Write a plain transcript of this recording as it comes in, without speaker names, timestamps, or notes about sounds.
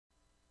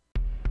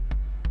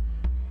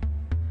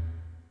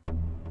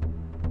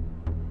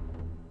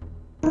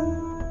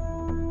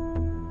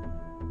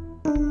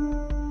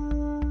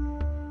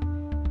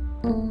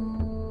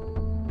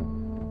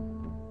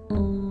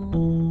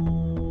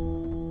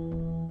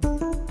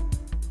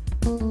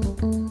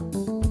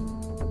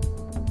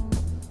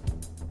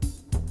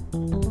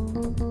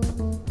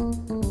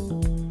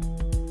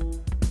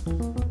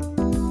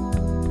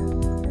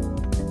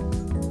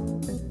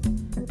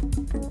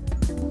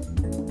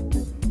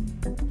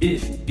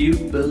If you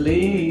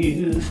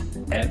believe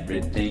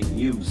everything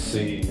you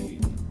see,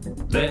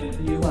 then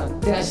you are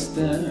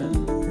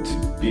destined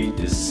to be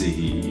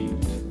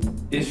deceived.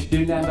 If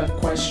you never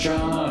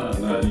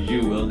question,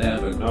 you will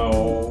never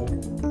know,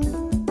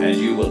 and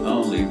you will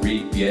only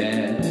reap,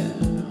 yeah,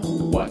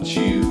 what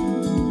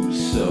you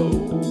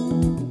sow.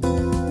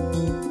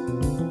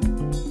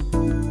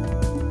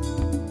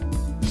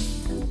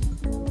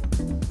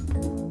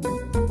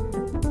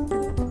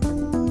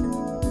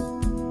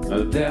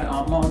 There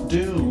are more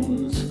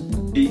dunes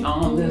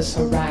beyond this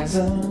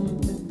horizon,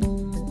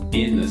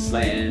 in this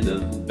land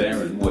of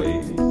barren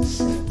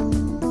waste,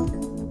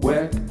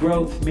 where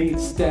growth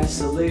meets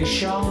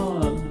desolation,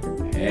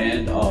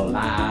 and all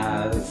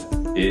lies,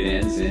 it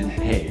ends in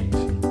hate.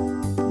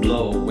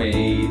 Blow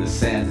away the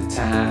sands of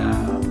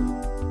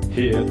time,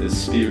 hear the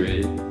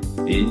spirit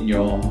in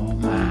your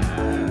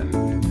mind.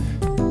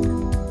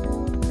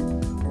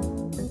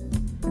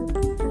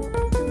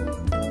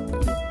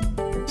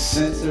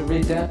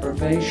 Sensory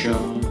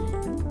deprivation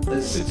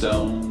is its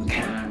own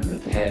kind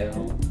of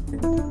hell.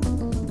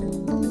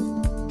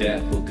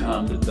 Death will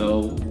come to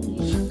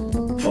those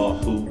for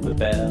whom the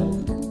bell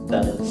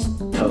does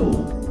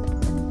toll.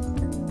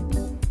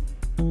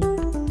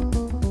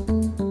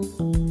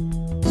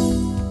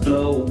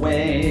 Blow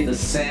away the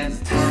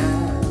sands of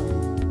time,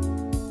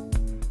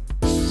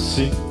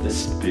 seek the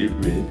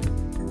spirit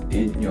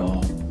in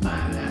your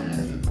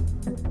mind.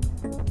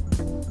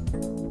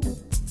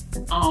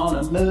 On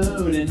a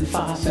moon in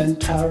Far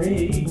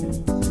Centauri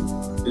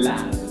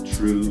lies the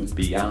truth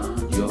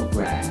beyond your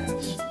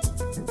grasp,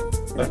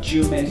 but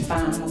you may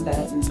find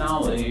that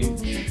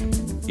knowledge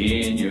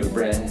in your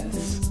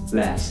breath's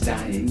last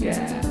dying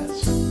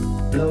gasp.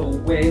 Blow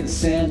away the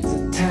sense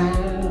of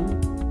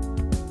time,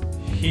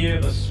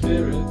 hear the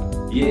spirit,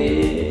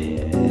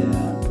 yeah,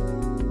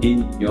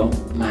 in your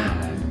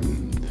mind.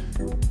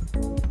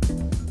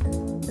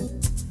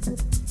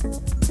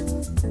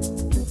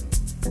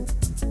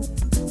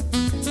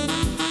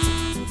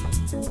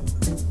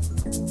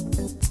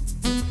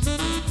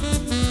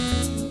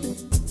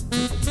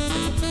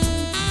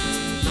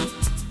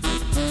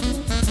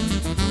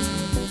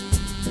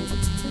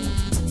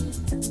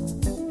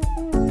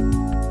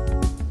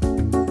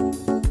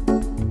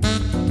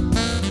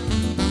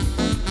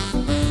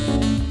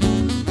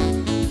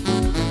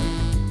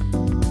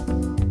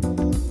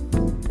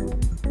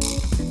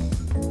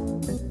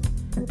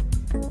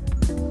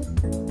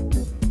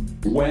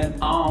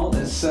 When all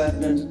is said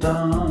and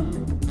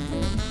done,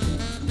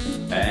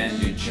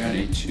 and you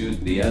journey to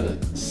the other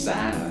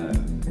side,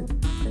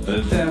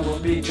 there will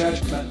be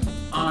judgment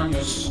on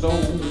your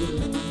soul.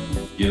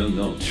 You'll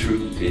know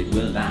truth, it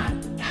will not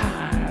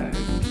hide.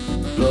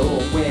 Blow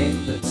away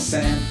the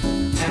sand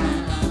of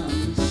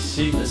time,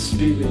 see the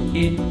spirit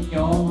in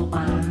your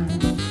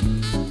mind.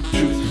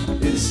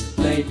 Truth is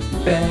laid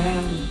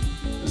bare,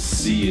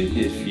 see it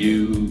if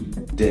you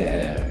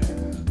dare.